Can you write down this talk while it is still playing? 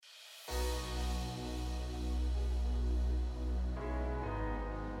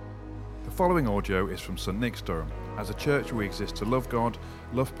following audio is from St Nick's, Durham. As a church, we exist to love God,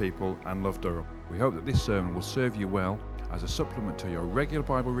 love people, and love Durham. We hope that this sermon will serve you well as a supplement to your regular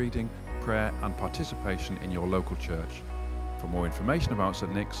Bible reading, prayer, and participation in your local church. For more information about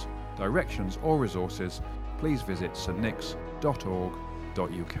St Nick's, directions or resources, please visit stnicks.org.uk.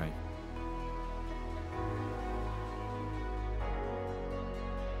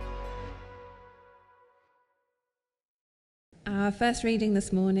 Our first reading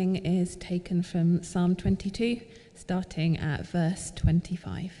this morning is taken from Psalm 22, starting at verse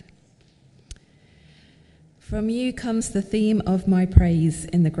 25. From you comes the theme of my praise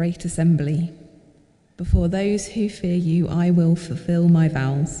in the great assembly. Before those who fear you, I will fulfill my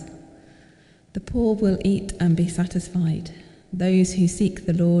vows. The poor will eat and be satisfied. Those who seek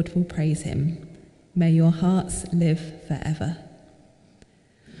the Lord will praise him. May your hearts live forever.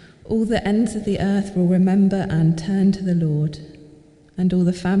 All the ends of the earth will remember and turn to the Lord, and all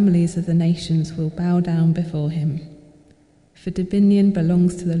the families of the nations will bow down before him. For dominion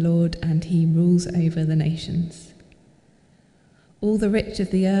belongs to the Lord, and he rules over the nations. All the rich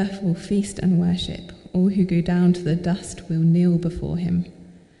of the earth will feast and worship. All who go down to the dust will kneel before him,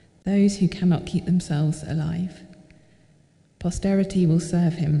 those who cannot keep themselves alive. Posterity will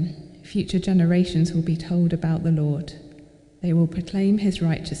serve him. Future generations will be told about the Lord. They will proclaim his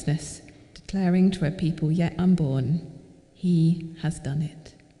righteousness, declaring to a people yet unborn, he has done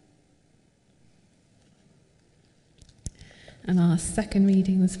it. And our second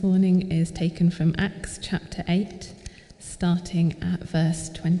reading this morning is taken from Acts chapter 8, starting at verse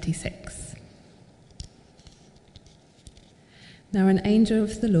 26. Now an angel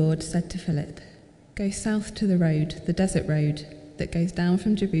of the Lord said to Philip, "Go south to the road, the desert road, that goes down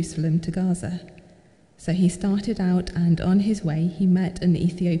from Jerusalem to Gaza." So he started out, and on his way he met an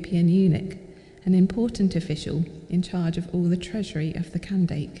Ethiopian eunuch, an important official in charge of all the treasury of the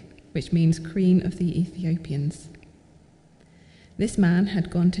Kandake, which means Queen of the Ethiopians. This man had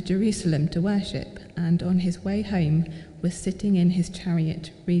gone to Jerusalem to worship, and on his way home was sitting in his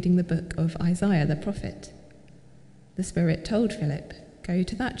chariot reading the book of Isaiah the prophet. The Spirit told Philip, "Go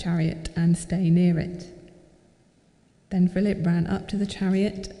to that chariot and stay near it." Then Philip ran up to the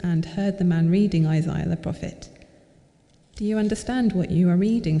chariot and heard the man reading Isaiah the prophet. "Do you understand what you are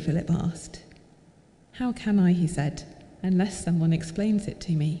reading?" Philip asked. "How can I," he said, "unless someone explains it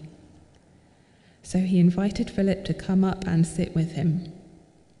to me?" So he invited Philip to come up and sit with him.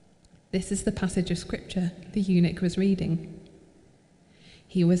 This is the passage of scripture the eunuch was reading.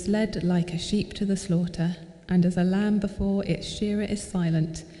 "He was led like a sheep to the slaughter, and as a lamb before its shearer is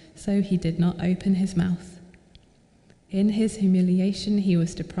silent, so he did not open his mouth. In his humiliation he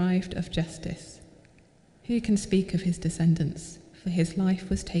was deprived of justice. Who can speak of his descendants? For his life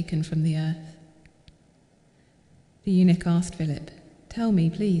was taken from the earth." The eunuch asked Philip, "Tell me,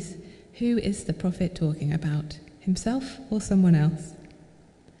 please, who is the prophet talking about, himself or someone else?"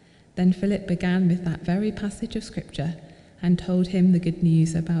 Then Philip began with that very passage of scripture and told him the good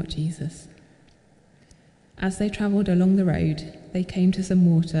news about Jesus. As they travelled along the road, they came to some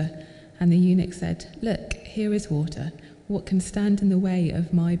water, and the eunuch said, "Look, here is water. What can stand in the way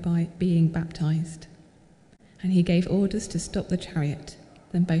of my being baptized?" And he gave orders to stop the chariot.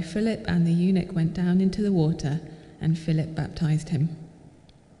 Then both Philip and the eunuch went down into the water, and Philip baptized him.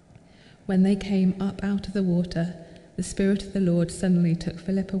 When they came up out of the water, the Spirit of the Lord suddenly took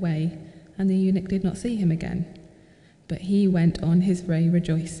Philip away, and the eunuch did not see him again, but he went on his way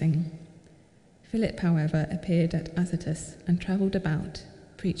rejoicing. Philip, however, appeared at Azotus and travelled about,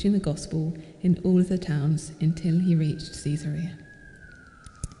 preaching the gospel in all of the towns until he reached Caesarea.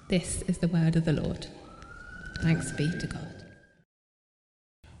 This is the word of the Lord. Thanks be to God.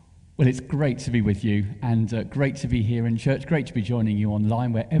 Well, it's great to be with you, and great to be here in church, great to be joining you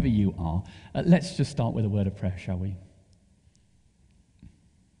online wherever you are. Let's just start with a word of prayer, shall we?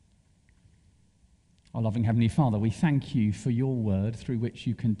 Our loving Heavenly Father, we thank you for your word through which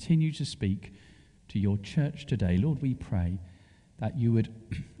you continue to speak to your church today. Lord, we pray that you would,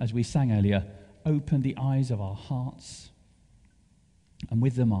 as we sang earlier, open the eyes of our hearts and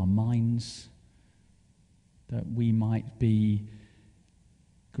with them our minds, that we might be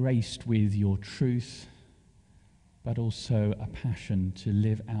graced with your truth, but also a passion to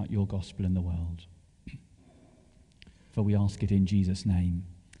live out your gospel in the world. For we ask it in Jesus' name.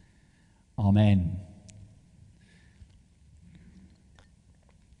 Amen.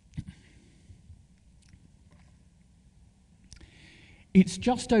 It's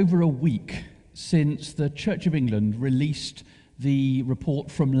just over a week since the Church of England released the report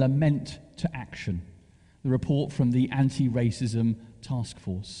From Lament to Action, the report from the Anti-Racism Task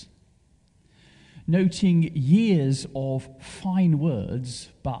Force. noting years of fine words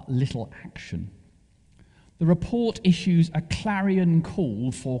but little action. The report issues a clarion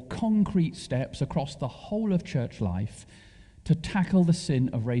call for concrete steps across the whole of church life to tackle the sin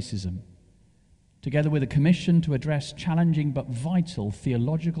of racism, together with a commission to address challenging but vital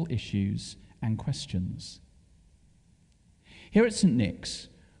theological issues and questions. Here at St. Nick's,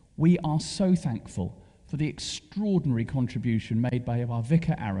 we are so thankful for the extraordinary contribution made by our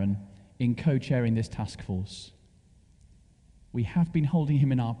vicar Aaron in co-chairing this task force. We have been holding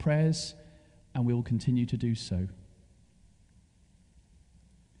him in our prayers, and we will continue to do so.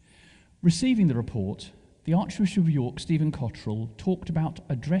 Receiving the report, the Archbishop of York, Stephen Cottrell, talked about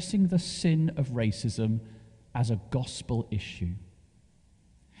addressing the sin of racism as a gospel issue.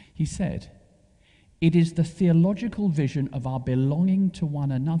 He said, "It is the theological vision of our belonging to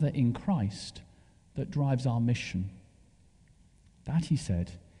one another in Christ that drives our mission." That, he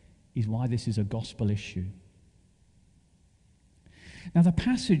said, is why this is a gospel issue. Now, the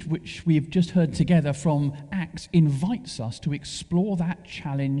passage which we have just heard together from Acts invites us to explore that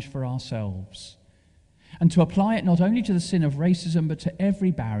challenge for ourselves and to apply it not only to the sin of racism but to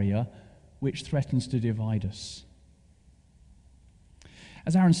every barrier which threatens to divide us.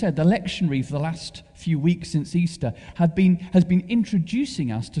 As Aaron said, the lectionary for the last few weeks since Easter has been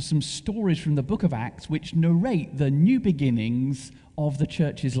introducing us to some stories from the book of Acts which narrate the new beginnings of the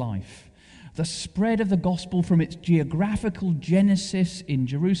church's life, the spread of the gospel from its geographical genesis in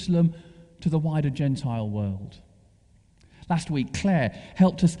Jerusalem to the wider Gentile world. Last week, Claire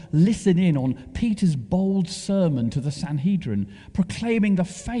helped us listen in on Peter's bold sermon to the Sanhedrin, proclaiming the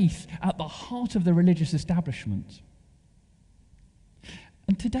faith at the heart of the religious establishment.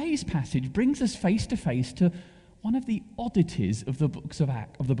 And today's passage brings us face to face to one of the oddities of the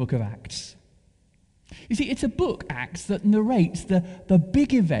book of Acts. You see, it's a book, Acts, that narrates the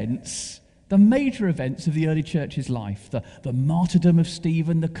big events, the major events of the early church's life, the martyrdom of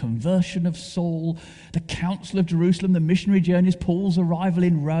Stephen, the conversion of Saul, the Council of Jerusalem, the missionary journeys, Paul's arrival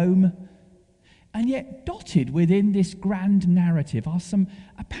in Rome. And yet dotted within this grand narrative are some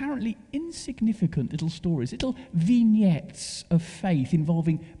apparently insignificant little stories, little vignettes of faith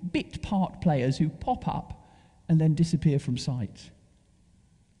involving bit part players who pop up and then disappear from sight.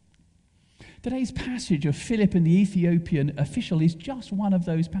 Today's passage of Philip and the Ethiopian official is just one of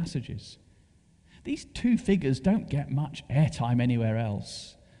those passages. These two figures don't get much airtime anywhere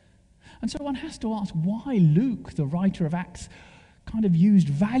else. And so one has to ask why Luke, the writer of Acts, kind of used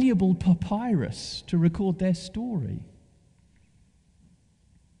valuable papyrus to record their story.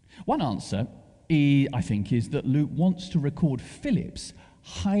 One answer, I think, is that Luke wants to record Philip's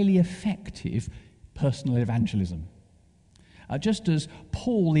highly effective personal evangelism. Just as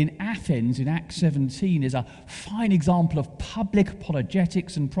Paul in Athens in Acts 17 is a fine example of public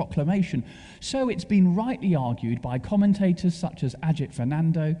apologetics and proclamation, so it's been rightly argued by commentators such as Ajit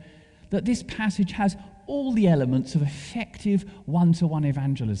Fernando that this passage has all the elements of effective one-to-one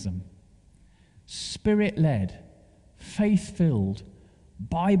evangelism. Spirit-led, faith-filled,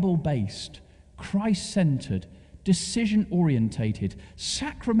 Bible-based, Christ-centered, decision-orientated,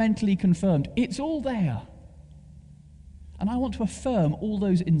 sacramentally confirmed. It's all there. And I want to affirm all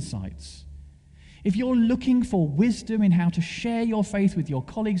those insights. If you're looking for wisdom in how to share your faith with your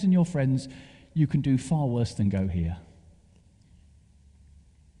colleagues and your friends, you can do far worse than go here.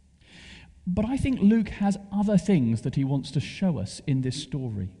 But I think Luke has other things that he wants to show us in this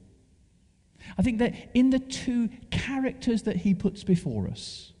story. I think that in the two characters that he puts before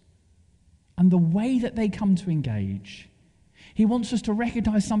us and the way that they come to engage, he wants us to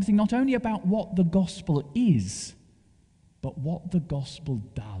recognize something not only about what the gospel is, but what the gospel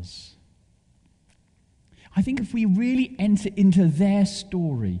does. I think if we really enter into their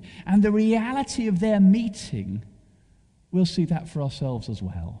story and the reality of their meeting, we'll see that for ourselves as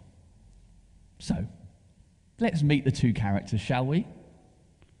well. So, let's meet the two characters, shall we?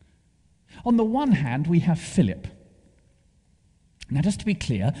 On the one hand, we have Philip. Now, just to be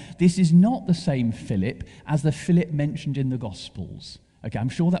clear, this is not the same Philip as the Philip mentioned in the Gospels. Okay, I'm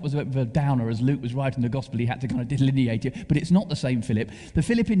sure that was a bit of a downer as Luke was writing the Gospel. He had to kind of delineate it, but it's not the same Philip. The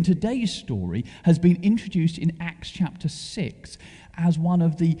Philip in today's story has been introduced in Acts chapter 6 as one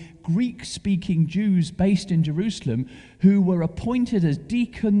of the Greek-speaking Jews based in Jerusalem who were appointed as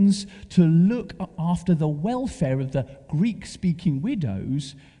deacons to look after the welfare of the Greek-speaking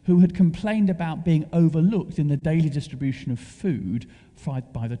widows who had complained about being overlooked in the daily distribution of food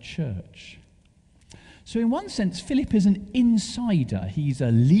by the church. So in one sense, Philip is an insider. He's a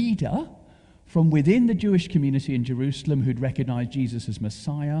leader from within the Jewish community in Jerusalem who'd recognized Jesus as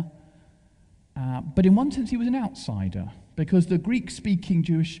Messiah. But in one sense, he was an outsider, because the Greek-speaking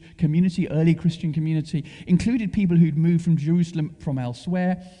Jewish community, early Christian community, included people who'd moved from Jerusalem from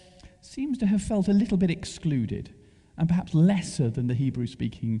elsewhere, seems to have felt a little bit excluded, and perhaps lesser than the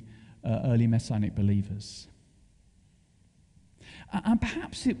Hebrew-speaking early Messianic believers. And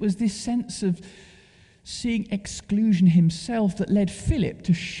perhaps it was this sense of seeing exclusion himself that led Philip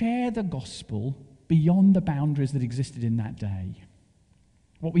to share the gospel beyond the boundaries that existed in that day.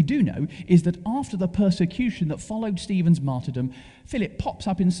 What we do know is that after the persecution that followed Stephen's martyrdom, Philip pops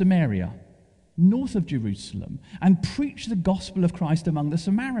up in Samaria, north of Jerusalem, and preached the gospel of Christ among the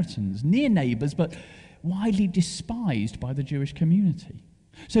Samaritans, near neighbours but widely despised by the Jewish community.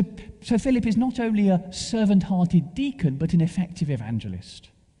 So Philip is not only a servant-hearted deacon, but an effective evangelist.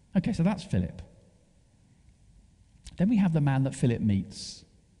 Okay, so that's Philip. Then we have the man that Philip meets.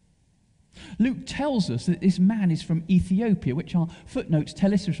 Luke tells us that this man is from Ethiopia, which our footnotes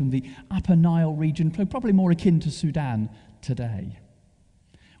tell us is from the Upper Nile region, probably more akin to Sudan today.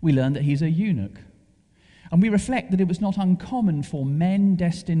 We learn that he's a eunuch. And we reflect that it was not uncommon for men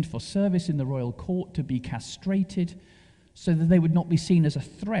destined for service in the royal court to be castrated so that they would not be seen as a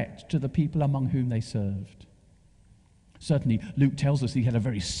threat to the people among whom they served. Certainly, Luke tells us he had a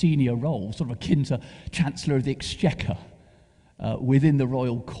very senior role, sort of akin to Chancellor of the Exchequer within the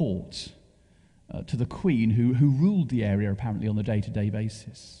royal court, to the Queen who ruled the area apparently on a day-to-day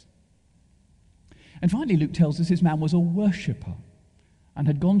basis. And finally, Luke tells us this man was a worshipper and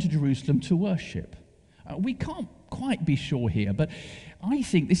had gone to Jerusalem to worship. We can't quite be sure here, but I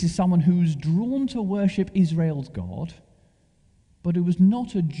think this is someone who's drawn to worship Israel's God, but who was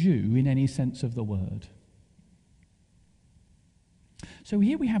not a Jew in any sense of the word. So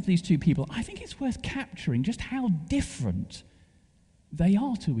here we have these two people. I think it's worth capturing just how different they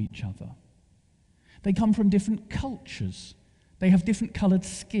are to each other. They come from different cultures. They have different coloured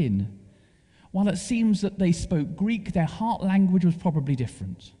skin. While it seems that they spoke Greek, their heart language was probably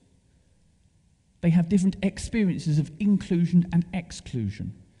different. They have different experiences of inclusion and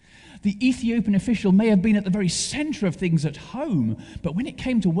exclusion. The Ethiopian official may have been at the very centre of things at home, but when it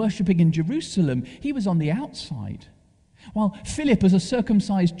came to worshipping in Jerusalem, he was on the outside. While Philip, as a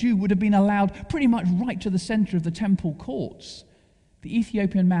circumcised Jew, would have been allowed pretty much right to the centre of the temple courts, the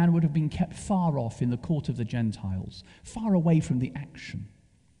Ethiopian man would have been kept far off in the court of the Gentiles, far away from the action.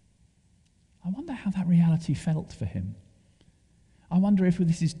 I wonder how that reality felt for him. I wonder if with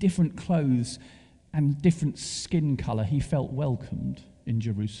his different clothes and different skin colour he felt welcomed in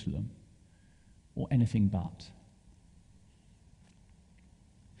Jerusalem, or anything but.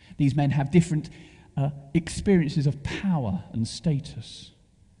 These men have different experiences of power and status.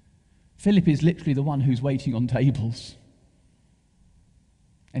 Philip is literally the one who's waiting on tables.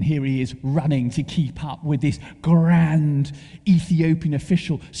 And here he is running to keep up with this grand Ethiopian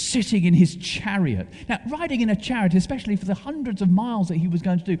official sitting in his chariot. Now, riding in a chariot, especially for the hundreds of miles that he was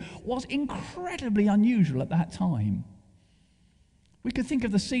going to do, was incredibly unusual at that time. We could think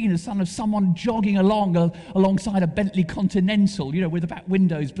of the scene as someone jogging alongside a Bentley Continental, with the back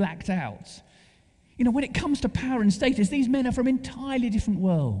windows blacked out. When it comes to power and status, these men are from entirely different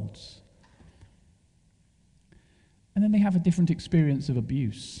worlds. And then they have a different experience of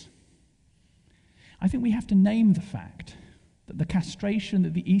abuse. I think we have to name the fact that the castration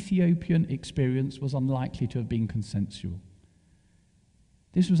that the Ethiopian experienced was unlikely to have been consensual.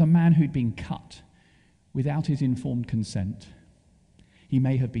 This was a man who'd been cut without his informed consent. He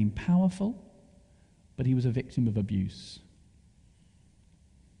may have been powerful, but he was a victim of abuse.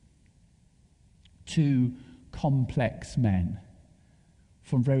 Two complex men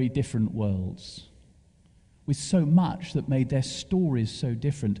from very different worlds, with so much that made their stories so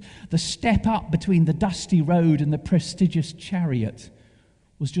different. The step up between the dusty road and the prestigious chariot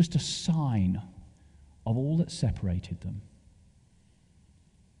was just a sign of all that separated them.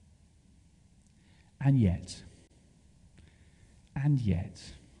 And yet,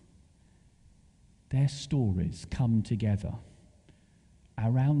 their stories come together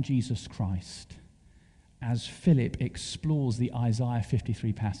around Jesus Christ as Philip explores the Isaiah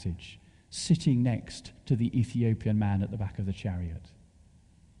 53 passage, sitting next to the Ethiopian man at the back of the chariot.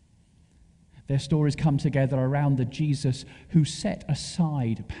 Their stories come together around the Jesus who set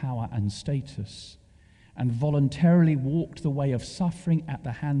aside power and status and voluntarily walked the way of suffering at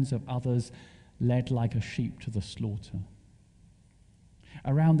the hands of others, led like a sheep to the slaughter.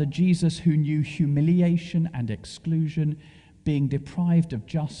 Around the Jesus who knew humiliation and exclusion, being deprived of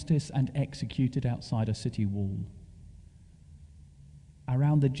justice and executed outside a city wall.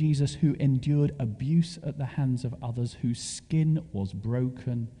 Around the Jesus who endured abuse at the hands of others, whose skin was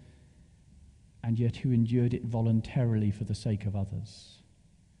broken, and yet who endured it voluntarily for the sake of others.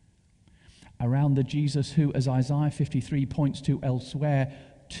 around the Jesus who, as Isaiah 53 points to elsewhere,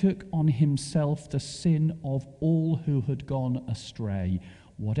 took on himself the sin of all who had gone astray,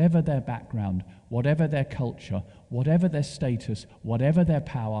 whatever their background, whatever their culture, whatever their status, whatever their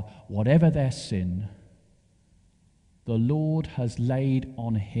power, whatever their sin. The Lord has laid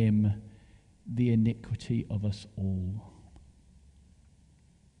on him the iniquity of us all.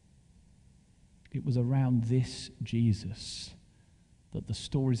 It was around this Jesus that the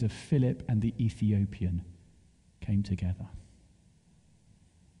stories of Philip and the Ethiopian came together.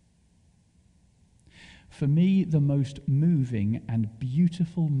 For me, the most moving and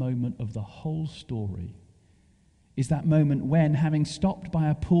beautiful moment of the whole story is that moment when, having stopped by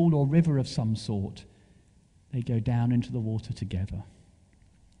a pool or river of some sort, they go down into the water together.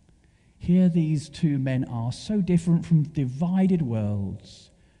 Here these two men are so different from divided worlds,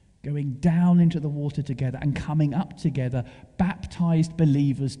 going down into the water together and coming up together, baptized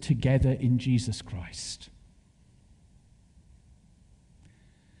believers together in Jesus Christ.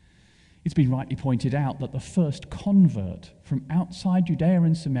 It's been rightly pointed out that the first convert from outside Judea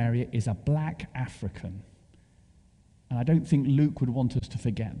and Samaria is a black African. And I don't think Luke would want us to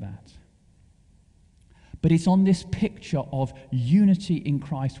forget that. But it's on this picture of unity in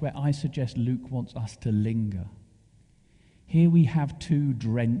Christ where I suggest Luke wants us to linger. Here we have two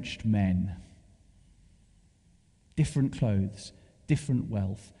drenched men. Different clothes, different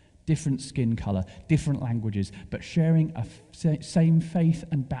wealth, different skin color, different languages, but sharing a same faith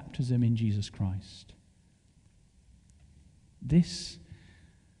and baptism in Jesus Christ. This,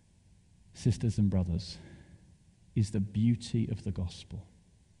 sisters and brothers, is the beauty of the gospel.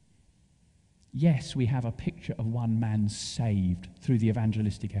 Yes, we have a picture of one man saved through the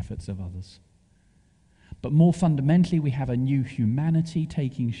evangelistic efforts of others. But more fundamentally, we have a new humanity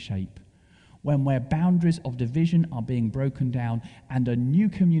taking shape, where boundaries of division are being broken down and a new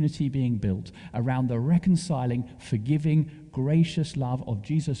community being built around the reconciling, forgiving, gracious love of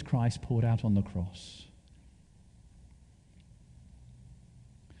Jesus Christ poured out on the cross.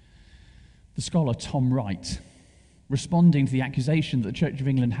 The scholar Tom Wright, responding to the accusation that the Church of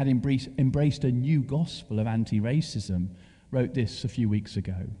England had embraced a new gospel of anti-racism, wrote this a few weeks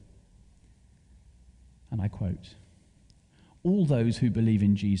ago. And I quote, "All those who believe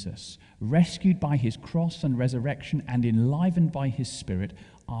in Jesus, rescued by his cross and resurrection and enlivened by his Spirit,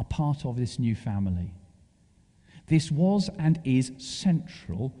 are part of this new family. This was and is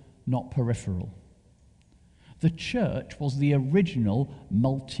central, not peripheral. The church was the original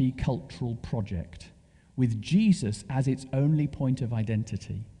multicultural project, with Jesus as its only point of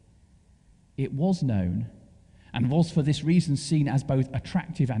identity. It was known, and was for this reason seen as both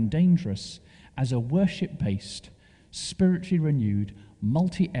attractive and dangerous, as a worship-based, spiritually renewed,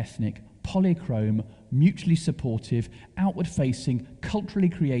 multi-ethnic, polychrome, mutually supportive, outward-facing, culturally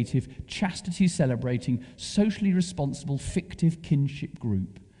creative, chastity-celebrating, socially responsible, fictive kinship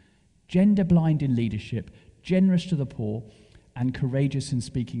group, gender-blind in leadership, generous to the poor, and courageous in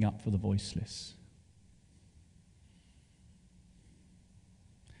speaking up for the voiceless."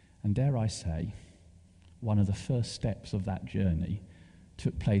 And dare I say, one of the first steps of that journey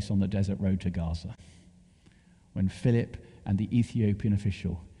took place on the desert road to Gaza, when Philip and the Ethiopian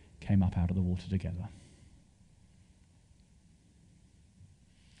official came up out of the water together.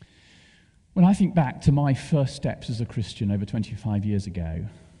 When I think back to my first steps as a Christian over 25 years ago,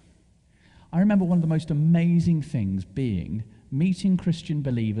 I remember one of the most amazing things being meeting Christian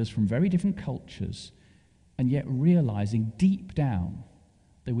believers from very different cultures and yet realizing deep down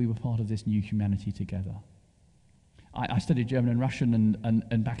that we were part of this new humanity together. I studied German and Russian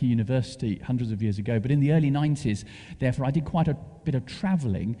and back at university hundreds of years ago, but in the early 90s, therefore, I did quite a bit of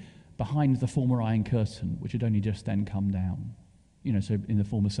travelling behind the former Iron Curtain, which had only just then come down, so in the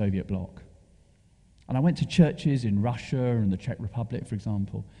former Soviet bloc. And I went to churches in Russia and the Czech Republic, for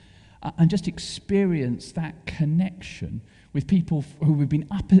example, and just experienced that connection with people who have been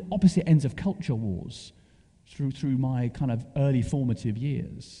opposite ends of culture wars through my kind of early formative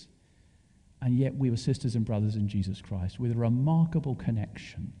years. And yet we were sisters and brothers in Jesus Christ with a remarkable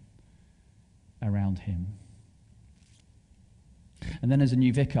connection around him. And then as a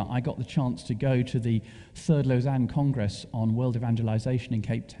new vicar, I got the chance to go to the Third Lausanne Congress on World Evangelization in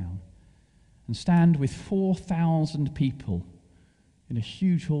Cape Town and stand with 4,000 people in a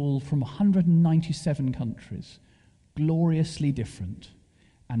huge hall from 197 countries, gloriously different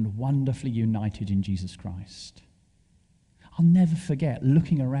and wonderfully united in Jesus Christ. I'll never forget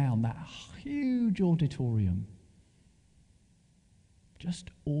looking around that huge auditorium, just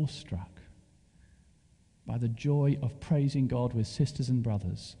awestruck by the joy of praising God with sisters and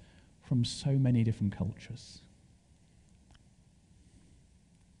brothers from so many different cultures.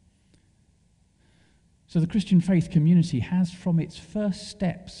 So the Christian faith community has, from its first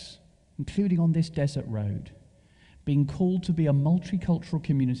steps, including on this desert road, been called to be a multicultural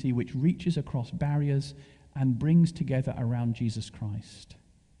community which reaches across barriers and brings together around Jesus Christ.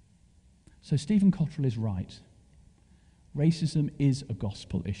 So Stephen Cottrell is right. Racism is a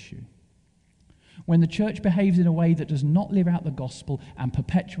gospel issue. When the church behaves in a way that does not live out the gospel and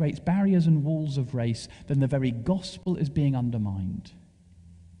perpetuates barriers and walls of race, then the very gospel is being undermined.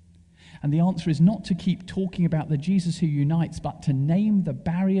 And the answer is not to keep talking about the Jesus who unites, but to name the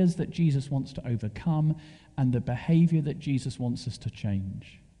barriers that Jesus wants to overcome and the behavior that Jesus wants us to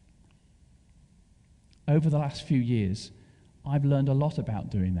change. Over the last few years, I've learned a lot about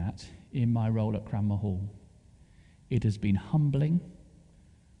doing that in my role at Cranmer Hall. It has been humbling,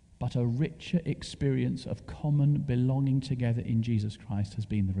 but a richer experience of common belonging together in Jesus Christ has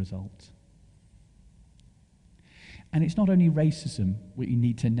been the result. And it's not only racism we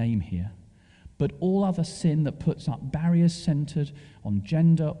need to name here, but all other sin that puts up barriers centered on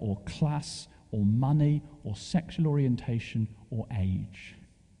gender or class or money or sexual orientation or age.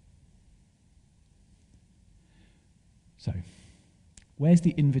 So, where's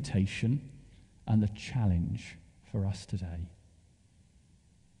the invitation and the challenge for us today?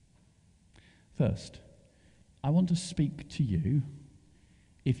 First, I want to speak to you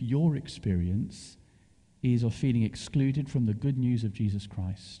if your experience is of feeling excluded from the good news of Jesus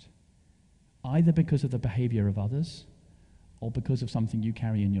Christ, either because of the behavior of others or because of something you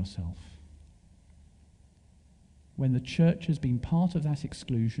carry in yourself. When the church has been part of that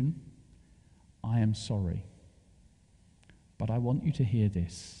exclusion, I am sorry. But I want you to hear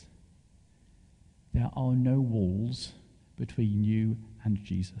this. There are no walls between you and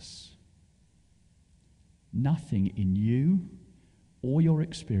Jesus. Nothing in you or your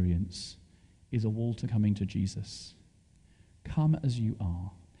experience is a wall to coming to Jesus. Come as you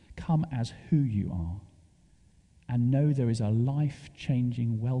are. Come as who you are. And know there is a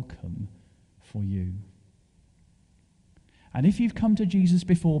life-changing welcome for you. And if you've come to Jesus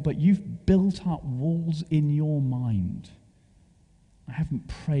before, but you've built up walls in your mind, I haven't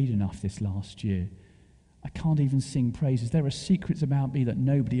prayed enough this last year. I can't even sing praises. There are secrets about me that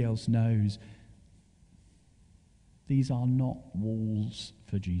nobody else knows. These are not walls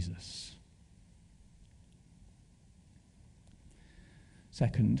for Jesus.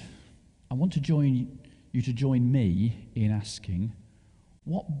 Second, I want to join you to join me in asking,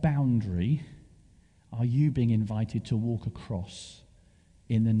 what boundary are you being invited to walk across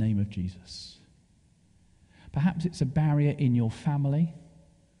in the name of Jesus? Perhaps it's a barrier in your family,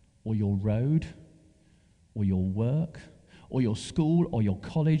 or your road, or your work, or your school, or your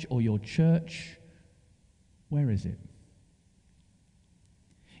college, or your church. Where is it?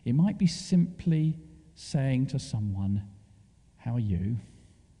 It might be simply saying to someone, "How are you?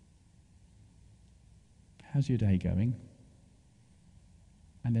 How's your day going?"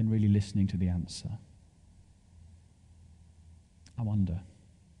 And then really listening to the answer. I wonder,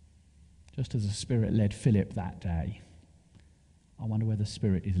 just as the Spirit led Philip that day, I wonder where the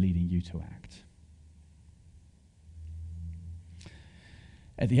Spirit is leading you to act.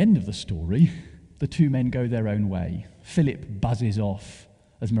 At the end of the story, the two men go their own way. Philip buzzes off,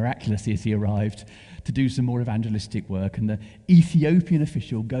 as miraculously as he arrived, to do some more evangelistic work, and the Ethiopian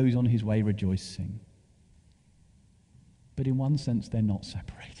official goes on his way rejoicing. But in one sense, they're not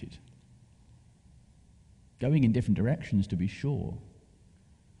separated. Going in different directions, to be sure,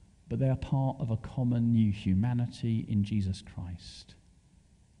 but they are part of a common new humanity in Jesus Christ.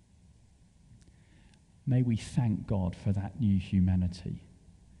 May we thank God for that new humanity,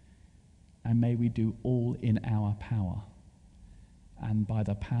 and may we do all in our power and by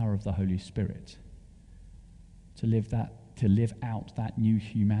the power of the Holy Spirit to live out that new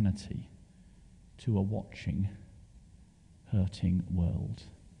humanity to a watching, hurting world.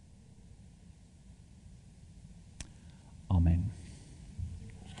 Amen.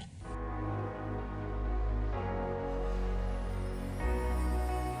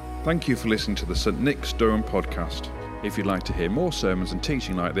 Thank you for listening to the St Nick's Durham podcast. If you'd like to hear more sermons and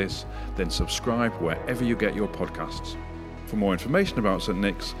teaching like this, then subscribe wherever you get your podcasts. For more information about St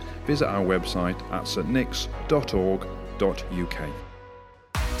Nick's, visit our website at stnicks.org.uk.